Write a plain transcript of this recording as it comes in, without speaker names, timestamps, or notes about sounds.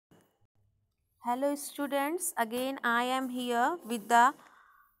Hello students, again I am here with the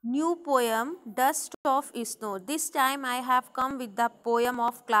new poem Dust of Snow. This time I have come with the poem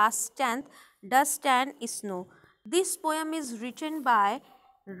of class 10th Dust and Snow. This poem is written by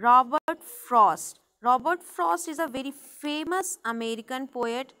Robert Frost. Robert Frost is a very famous American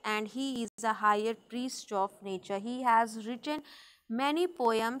poet and he is a higher priest of nature. He has written many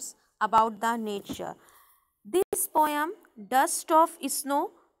poems about the nature. This poem, Dust of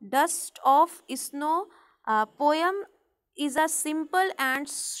Snow poem is a simple and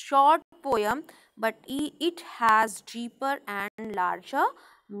short poem, but it has deeper and larger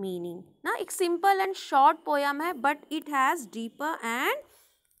meaning. ना एक simple and short poem है, but it has deeper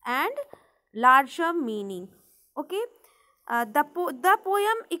and larger meaning. Okay. The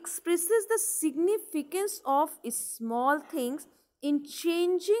poem expresses the significance of small things in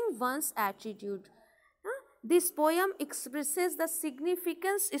changing one's attitude. This poem expresses the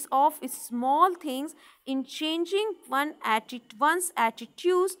significance of small things in changing one's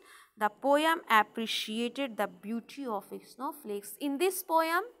attitudes. The poem appreciated the beauty of snowflakes. In this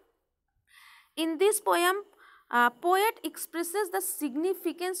poem, poet expresses the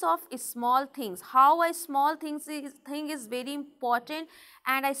significance of small things. How a small thing is very important,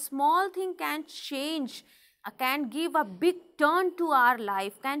 and a small thing can change, can give a big turn to our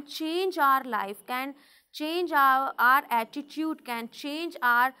life, can change our life, can change our attitude, can change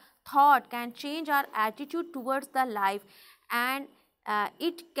our thought, can change our attitude towards the life, and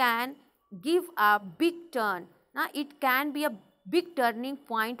it can give a big turn. Now, it can be a big turning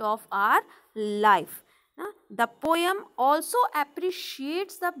point of our life. The poem also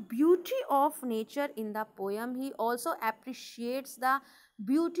appreciates the beauty of nature. In the poem, he also appreciates the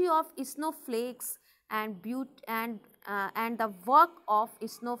beauty of snowflakes and the work of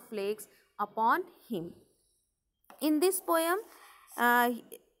snowflakes upon him. In this poem,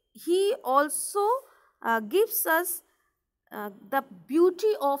 he also gives us the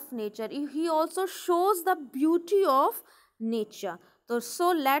beauty of nature. He also shows the beauty of nature.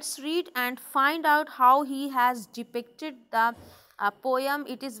 So let's read and find out how he has depicted the poem.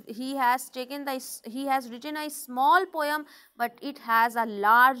 He has written a small poem, but it has a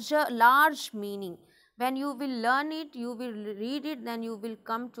large meaning. When you will learn it, you will read it, then you will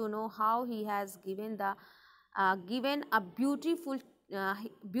come to know how he has given a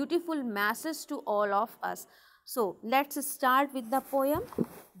beautiful message to all of us. So let's start with the poem.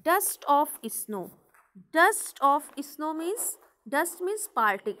 Dust of Snow. Dust of snow means, dust means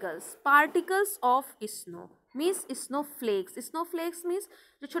particles. Particles of snow means snowflakes. Snowflakes means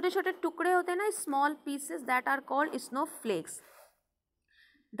जो छोटे छोटे टुकड़े होते हैं ना, small pieces, that are called snowflakes.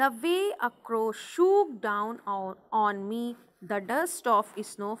 The way a crow shook down on me the dust of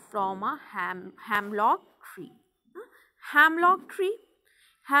snow from a hemlock tree. Hemlock tree.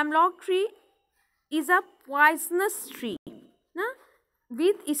 Hemlock tree is a poisonous tree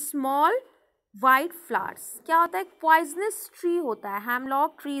with small white flowers. क्या होता है? poisonous tree होता है.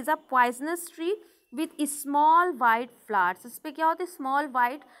 Hemlock tree is a poisonous tree with small white flowers. इस पे क्या होते हैं? small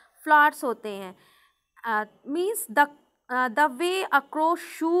white flowers होते हैं. Means the way a crow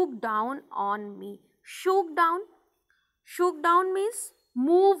shook down on me. Shook down means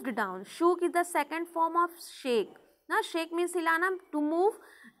moved down. Shook is the second form of shake. Shake means हिलाना, to move,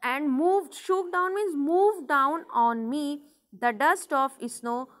 and moved. Shook down means moved down on me the dust of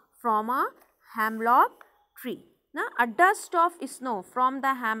snow from a hemlock tree. A dust of snow from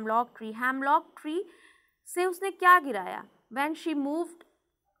the hemlock tree. Hemlock tree से उसने क्या गिराया? When she moved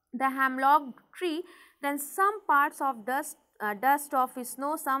the hemlock tree, then some parts of dust of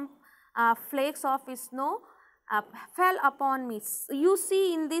snow, some flakes of snow fell upon me. You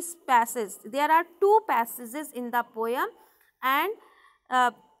see in this passage, there are two passages in the poem, and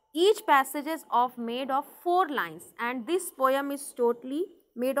each passage is made of 4 lines, and this poem is totally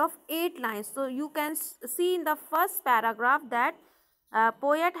made of 8 lines. So you can see in the first paragraph that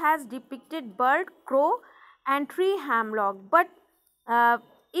poet has depicted bird, crow and tree, hemlock. But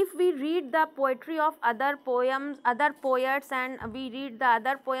if we read the poetry of other poets, and we read the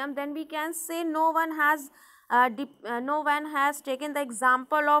other poem, then we can say no one has taken the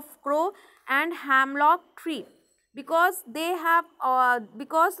example of crow and hemlock tree, because they have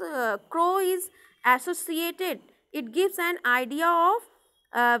crow is associated. It gives an idea of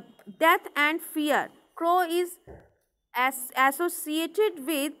death and fear. Crow is associated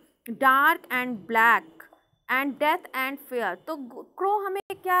with dark and black and death and fear. तो crow हमें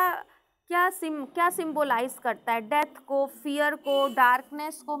क्या symbolize करता है? death को, fear को,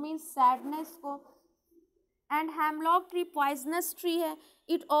 darkness को, means sadness को. And hemlock tree poisonous tree है.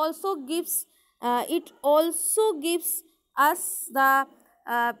 It also gives us the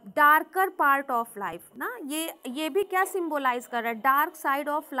darker part of life ना, ये भी क्या सिंबलाइज कर रहा है, dark side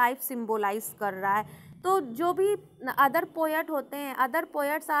of life symbolize कर रहा है। तो जो भी अदर पोएट होते हैं, other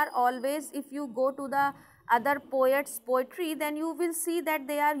poets are always, if you go to the other poets poetry, then you will see that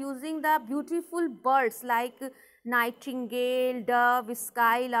they are using the beautiful birds like nightingale, dove,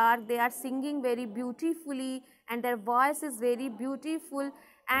 skylark. They are singing very beautifully and their voice is very beautiful,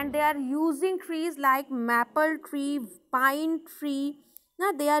 and they are using trees like maple tree, pine tree.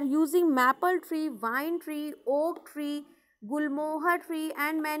 Now they are using maple tree, vine tree, oak tree, gulmohar tree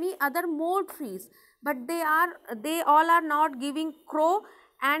and many other more trees, but they all are not giving crow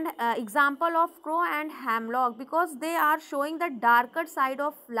and example of crow and hemlock, because they are showing the darker side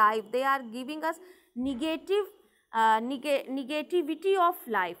of life. They are giving us negative negativity of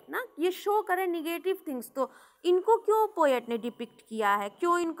life ना, ये show करें negative things. तो इनको क्यों poet ने depict किया है,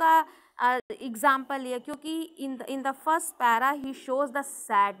 क्यों इनका एग्जाम्पल लिया, क्योंकि in the first para he shows the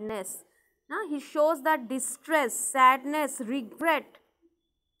sadness ना, ही shows the distress, sadness, regret,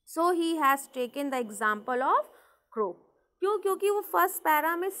 so he has taken the example of crow. क्यों? क्योंकि वो फर्स्ट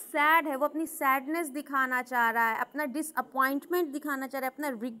पैरा में सैड है, वो अपनी सैडनेस दिखाना चाह रहा है, अपना डिसअपॉइंटमेंट दिखाना चाह रहा है, अपना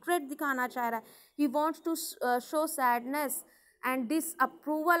रिग्रेट दिखाना चाह रहा है। He wants to show sadness and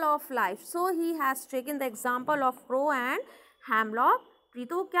disapproval of life, so he has taken the example of crow and hemlock tree.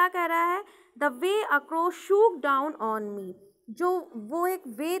 तो क्या कह रहा है, the way a crow shook down on me, जो वो एक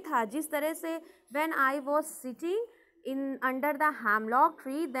वे था जिस तरह से when I was sitting in under the hemlock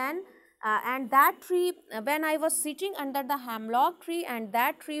tree, then and that tree, when I was sitting under the hemlock tree, and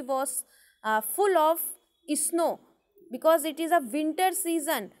that tree was full of snow, because it is a winter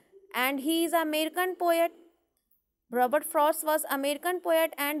season, and he is an American poet. Robert Frost was American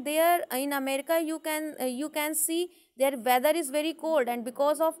poet, and there in America you can see their weather is very cold, and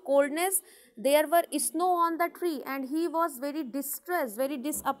because of coldness there were snow on the tree, and he was very distressed, very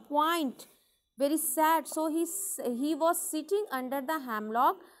disappointed, very sad. So he was sitting under the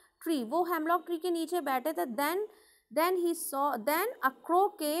hemlock tree, वो hemlock tree के नीचे बैठे थे। then he saw, then a crow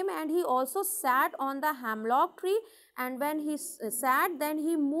came and he also sat on the hemlock tree, and when he sat, then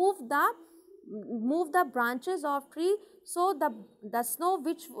he moved the branches of tree, so the snow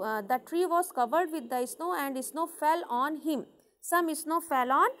which the tree was covered with the snow, and snow fell on him, some snow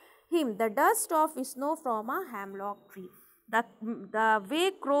fell on him, the dust of snow from a hemlock tree. The way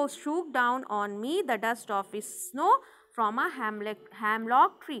crow shook down on me the dust of snow from a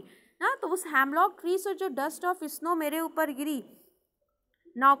hemlock tree ना, तो उस hemlock tree से जो dust of snow मेरे ऊपर गिरी।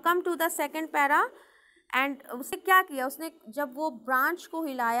 Now come to the second para, and उसने क्या किया, उसने जब वो ब्रांच को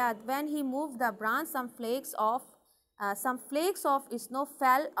हिलाया, when he move the branch, some flakes of snow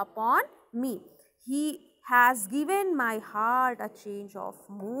fell upon me. He has given my heart a change of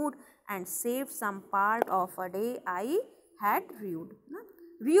mood and saved some part of a day I had rued ना,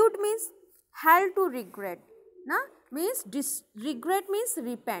 rued means held to regret ना, means regret means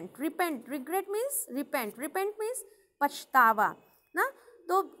repent, regret means repent means पछतावा ना।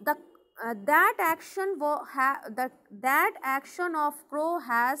 तो that action of crow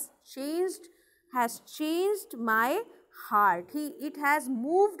has changed my heart, it has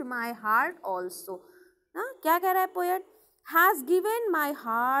moved my heart also ना। क्या कह रहा है poet, has given my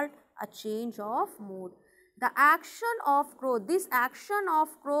heart a change of mood, the action of crow, this action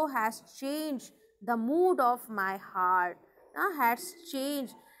of crow has changed the mood of my heart, has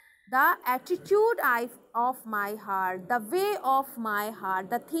changed the attitude of my heart, the way of my heart,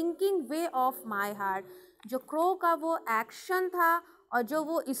 the thinking way of my heart। जो crow का वो action था और जो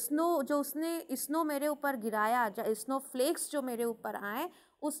वो उसने snow मेरे ऊपर गिराया, जो स्नो फ्लेक्स जो मेरे ऊपर आए,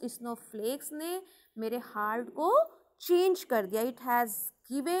 उस स्नो फ्लेक्स ने मेरे हार्ट को चेंज कर दिया।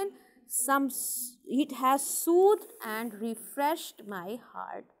 it has soothed and refreshed my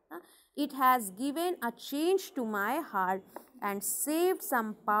heart, it has given a change to my heart and saved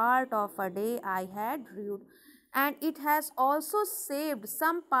some part of a day I had rued, and it has also saved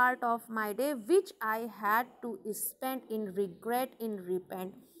some part of my day which I had to spend in regret, in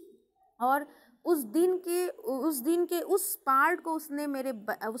repent। और उस दिन के उस part को उसने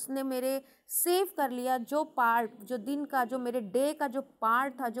मेरे save कर लिया, जो पार्ट, जो दिन का, जो मेरे डे का जो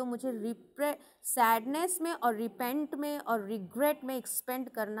पार्ट था, जो मुझे सैडनेस में और रिपेंट में और रिग्रेट में एक्सपेंड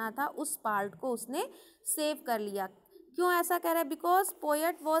करना था, उस पार्ट को उसने सेव कर लिया। क्यों ऐसा कह रहा है, because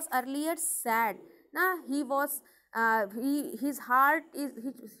poet was earlier sad ना,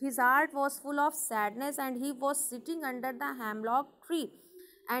 his heart was full of sadness, and he was sitting under the hemlock tree,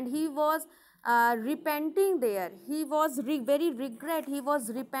 and he was repenting there, he was very regret, he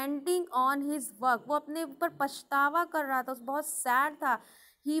was repenting on his work, वो अपने ऊपर पछतावा कर रहा था, बहुत sad था।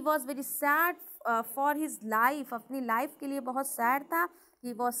 he was very sad for his life, अपनी लाइफ के लिए बहुत सैड था।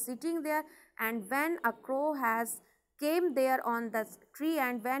 he was sitting there, and when a crow has came there on the tree,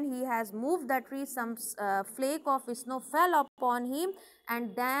 and when he has moved the tree, some flake of snow fell upon him,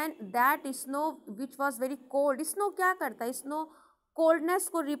 and then that snow which was very cold, snow क्या करता है, snow coldness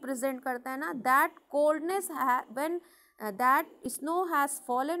को represent करता है ना, that coldness when that snow has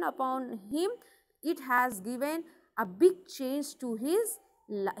fallen upon him, it has given a big change to his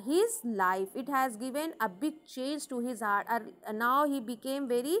life, it has given a big change to his heart. Now he became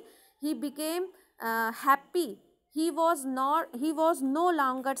happy. He was no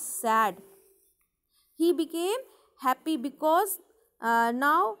longer sad. He became happy because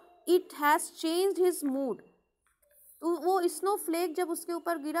now it has changed his mood. तो वो snow flake जब उसके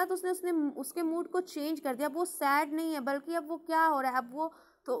ऊपर गिरा तो उसने उसके mood को चेंज कर दिया. अब वो सैड नहीं है, बल्कि अब वो क्या हो रहा है, अब वो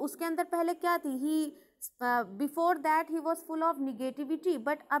तो उसके अंदर पहले क्या थी, ही before that he was full of negativity,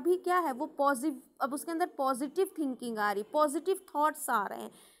 but अभी क्या है, वो पॉजिटिव, अब उसके अंदर पॉजिटिव थिंकिंग आ रही, पॉजिटिव थॉट्स आ रहे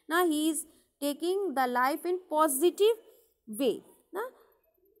हैं ना. He is taking the life in positive way ना.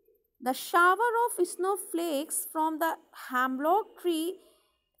 The shower of snow flex from the hemlock tree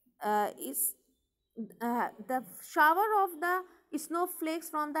is the shower of the snowflakes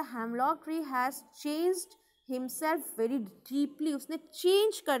from the hemlock tree has changed himself very deeply. उसने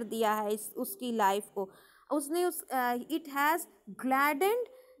change कर दिया है उसकी life को. उसने it has gladdened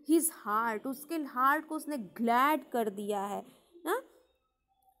his heart. उसके heart को उसने glad कर दिया है ना.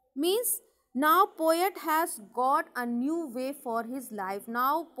 Means now poet has got a new way for his life.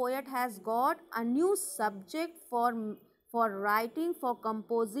 Now poet has got a new subject for writing, for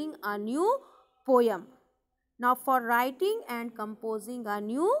composing a new poem. Now for writing and composing a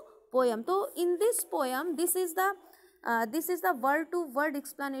new poem. So in this poem, this is the word to word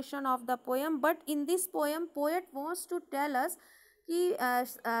explanation of the poem. But in this poem, poet wants to tell us कि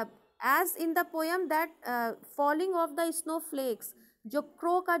as in the poem that falling of the snowflakes, जो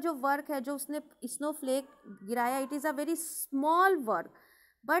crow का जो work है, जो उसने Snowflake गिराया, it is a very small work,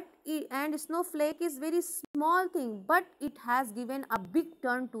 but and snowflake is very small thing, but it has given a big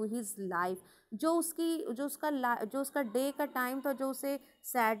turn to his life. जो उसका day का टाइम था, जो उसे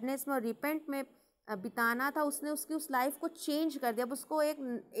सैडनेस में, रिपेंट में बिताना था, उसने उसकी उस लाइफ को चेंज कर दिया. अब उसको एक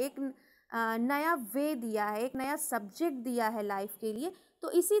नया वे दिया है, एक नया सब्जेक्ट दिया है लाइफ के लिए. तो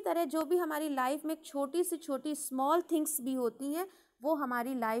इसी तरह जो भी हमारी लाइफ में छोटी सी छोटी स्मॉल थिंग्स भी होती हैं, वो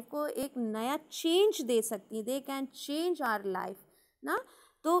हमारी लाइफ को एक नया चेंज दे सकती है. They can change our life ना.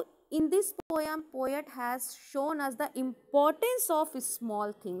 तो in this poem poet has shown us the importance of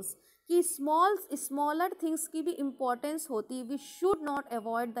small things, कि स्मॉलर थिंग्स की भी इम्पोर्टेंस होती है. We should not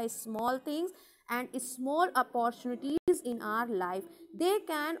avoid the small things and small opportunities in our life. They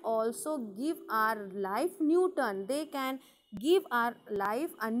can also give our life new turn. They can give our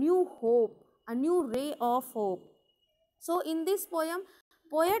life a new hope, a new ray of hope. So in this poem,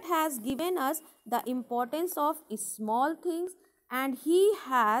 poet has given us the importance of small things, and he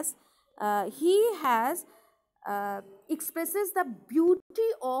has expresses the beauty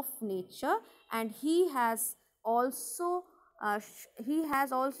of nature, and he has also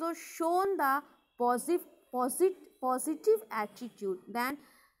shown the positive attitude. Then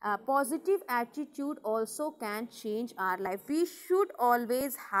positive attitude also can change our life. We should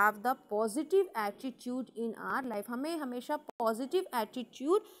always have the positive attitude in our life. हमें हमेशा positive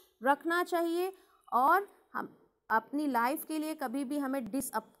attitude रखना चाहिए, और हम अपनी life के लिए कभी भी हमें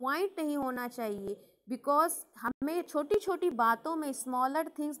डिसअपॉइंट नहीं होना चाहिए. बिकॉज हमें छोटी छोटी बातों में, स्मॉलर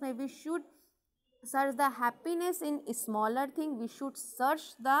थिंग्स में, we should search the happiness in smaller thing. We should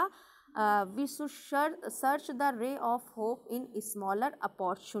search the ray of hope in smaller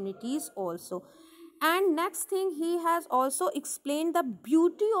opportunities also. And next thing, he has also explained the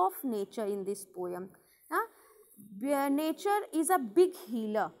beauty of nature in this poem. Nature is a big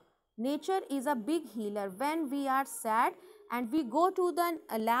healer. Nature is a big healer. When we are sad and we go to the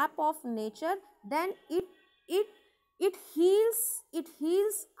lap of nature, then it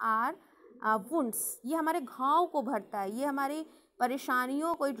heals our wounds. ये हमारे घाव को भरता है, ये हमारी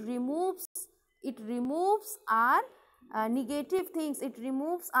परेशानियों को, it removes our negative things, it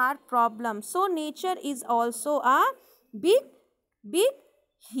removes our problems. So nature is also a big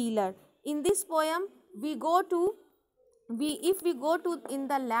healer. In this poem, if we go to in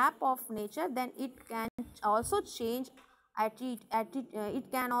the lap of nature, then it can also change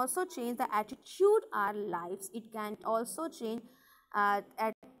it can also change the attitude our lives. It can also change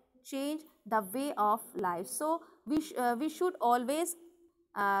the way of life. So we should always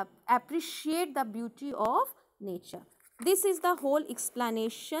appreciate the beauty of nature. This is the whole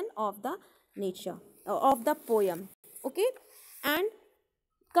explanation of the nature of the poem. Okay, and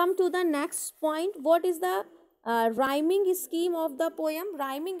come to the next point. What is the rhyming scheme of the poem.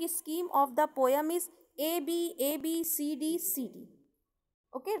 Rhyming scheme of the poem is A B A B C D C D.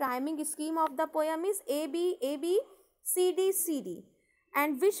 Okay, rhyming scheme of the poem is A B A B C D C D.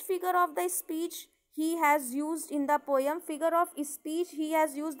 And which figure of the speech he has used in the poem? Figure of speech he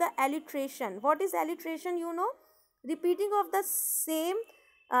has used the alliteration. What is alliteration? You know, repeating of the same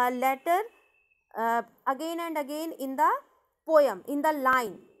letter again and again in the poem, in the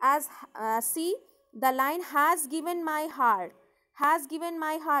line. As see, the line has given my heart, has given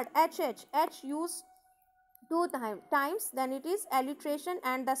my heart, H used two times, then it is alliteration.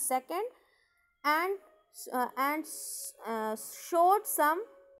 And the second, and showed some,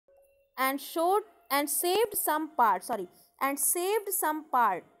 and saved some part, sorry, and saved some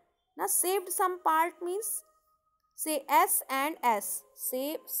part. Now saved some part means, say S and S,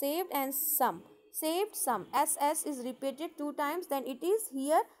 saved and some, saved some, SS is repeated two times, then it is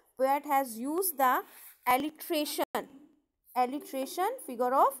here poet has used the alliteration,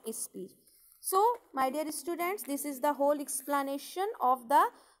 figure of speech. So my dear students, this is the whole explanation of the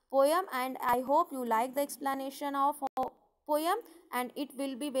poem, and I hope you like the explanation of poem, and it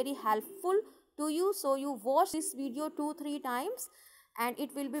will be very helpful to you. So you watch this video 2-3 times and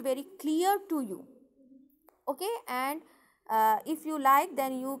it will be very clear to you. Okay, and if you like,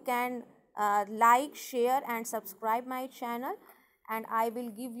 then you can like, share and subscribe my channel, and I will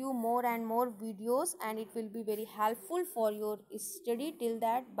give you more and more videos, and it will be very helpful for your study. Till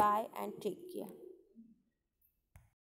that, bye and take care.